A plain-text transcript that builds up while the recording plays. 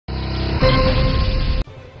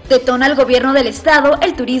Detona el gobierno del estado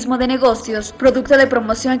el turismo de negocios. Producto de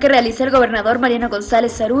promoción que realiza el gobernador Mariano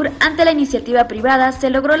González Sarur ante la iniciativa privada, se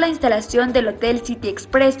logró la instalación del Hotel City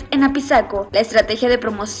Express en Apizaco. La estrategia de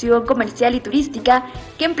promoción comercial y turística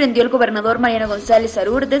que emprendió el gobernador Mariano González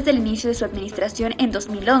Sarur desde el inicio de su administración en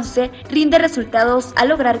 2011 rinde resultados al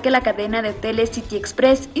lograr que la cadena de hoteles City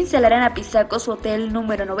Express instalara en Apizaco su hotel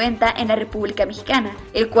número 90 en la República Mexicana,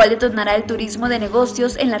 el cual detonará el turismo de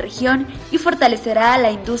negocios en la región y fortalecerá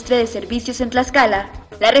la industria de servicios en Tlaxcala.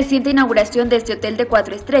 La reciente inauguración de este hotel de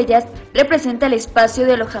 4 estrellas representa el espacio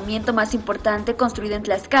de alojamiento más importante construido en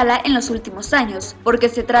Tlaxcala en los últimos años, porque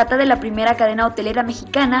se trata de la primera cadena hotelera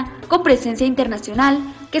mexicana con presencia internacional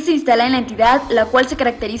que se instala en la entidad, la cual se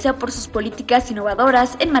caracteriza por sus políticas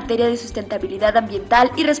innovadoras en materia de sustentabilidad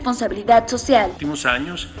ambiental y responsabilidad social. En los últimos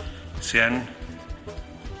años se han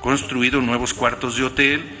construido nuevos cuartos de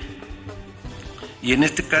hotel, y en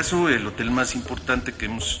este caso el hotel más importante que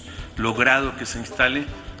hemos logrado que se instale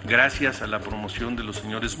gracias a la promoción de los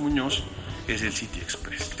señores Muñoz es el City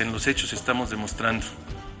Express. En los hechos estamos demostrando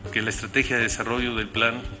que la estrategia de desarrollo del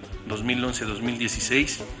plan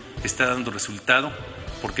 2011-2016 está dando resultado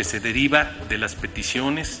porque se deriva de las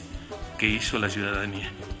peticiones que hizo la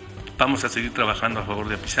ciudadanía. Vamos a seguir trabajando a favor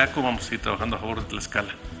de Apizaco, vamos a seguir trabajando a favor de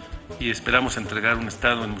Tlaxcala y esperamos entregar un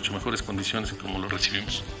estado en mucho mejores condiciones como lo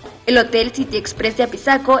recibimos. El Hotel City Express de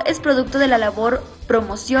Apizaco es producto de la labor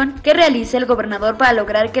promoción que realiza el gobernador para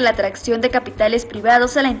lograr que la atracción de capitales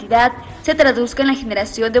privados a la entidad se traduzca en la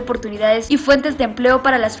generación de oportunidades y fuentes de empleo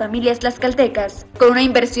para las familias tlaxcaltecas. Con una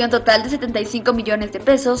inversión total de 75 millones de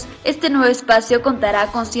pesos, este nuevo espacio contará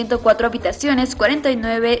con 104 habitaciones,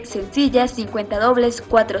 49 sencillas, 50 dobles,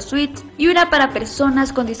 4 suites y una para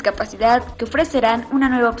personas con discapacidad que ofrecerán una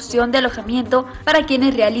nueva opción de alojamiento para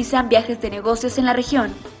quienes realizan viajes de negocios en la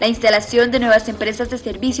región. La instalación de nuevas empresas de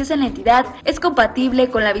servicios en la entidad es compatible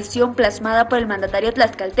con la visión plasmada por el mandatario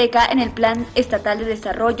tlaxcalteca en el Plan Estatal de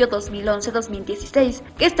Desarrollo 2011-2016,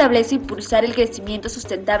 que establece impulsar el crecimiento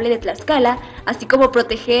sustentable de Tlaxcala, así como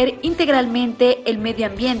proteger integralmente el medio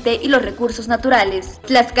ambiente y los recursos naturales.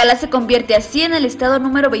 Tlaxcala se convierte así en el estado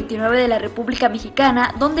número 29 de la República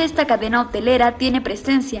Mexicana, donde esta cadena hotelera tiene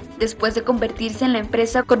presencia, después de convertirse en la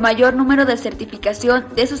empresa con mayor número de certificación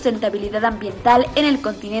de sustentabilidad ambiental en el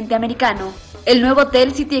continente americano. El nuevo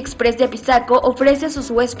Hotel City Express de Apizaco ofrece a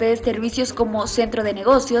sus huéspedes servicios como centro de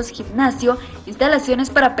negocios, gimnasio,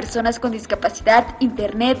 instalaciones para personas con discapacidad,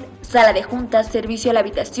 internet, sala de juntas, servicio a la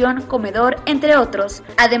habitación, comedor, entre otros.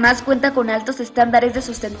 Además cuenta con altos estándares de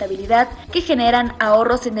sustentabilidad que generan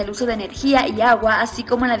ahorros en el uso de energía y agua, así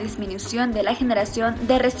como en la disminución de la generación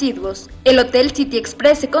de residuos. El Hotel City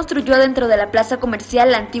Express se construyó dentro de la plaza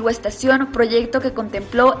comercial La Antigua Estación, proyecto que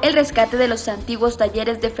contempló el rescate de los antiguos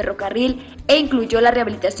talleres de ferrocarril e incluyó la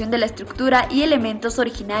rehabilitación de la estructura y elementos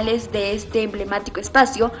originales de este emblemático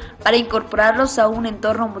espacio para incorporarlos a un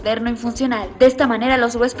entorno moderno y funcional. De esta manera,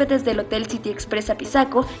 los huéspedes del Hotel City Express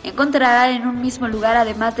Apizaco encontrarán en un mismo lugar,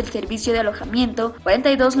 además del servicio de alojamiento,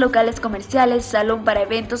 42 locales comerciales, salón para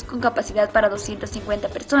eventos con capacidad para 250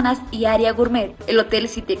 personas y área gourmet. El Hotel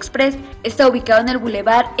City Express está ubicado en el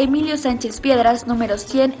Boulevard Emilio Sánchez Piedras, número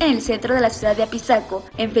 100, en el centro de la ciudad de Apizaco.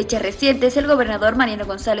 En fechas recientes, el gobernador Mariano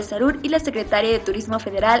González Sarur y la secretaria de Turismo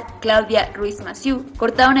Federal, Claudia Ruiz Massieu,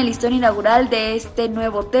 cortaron el listón inaugural de este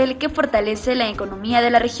nuevo hotel que fortalece la economía de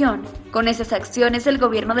la región. Con esas acciones, el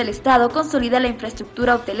gobierno del estado consolida la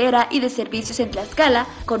infraestructura hotelera y de servicios en Tlaxcala,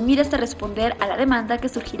 con miras a responder a la demanda que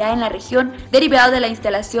surgirá en la región derivado de la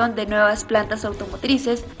instalación de nuevas plantas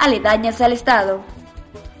automotrices aledañas al estado.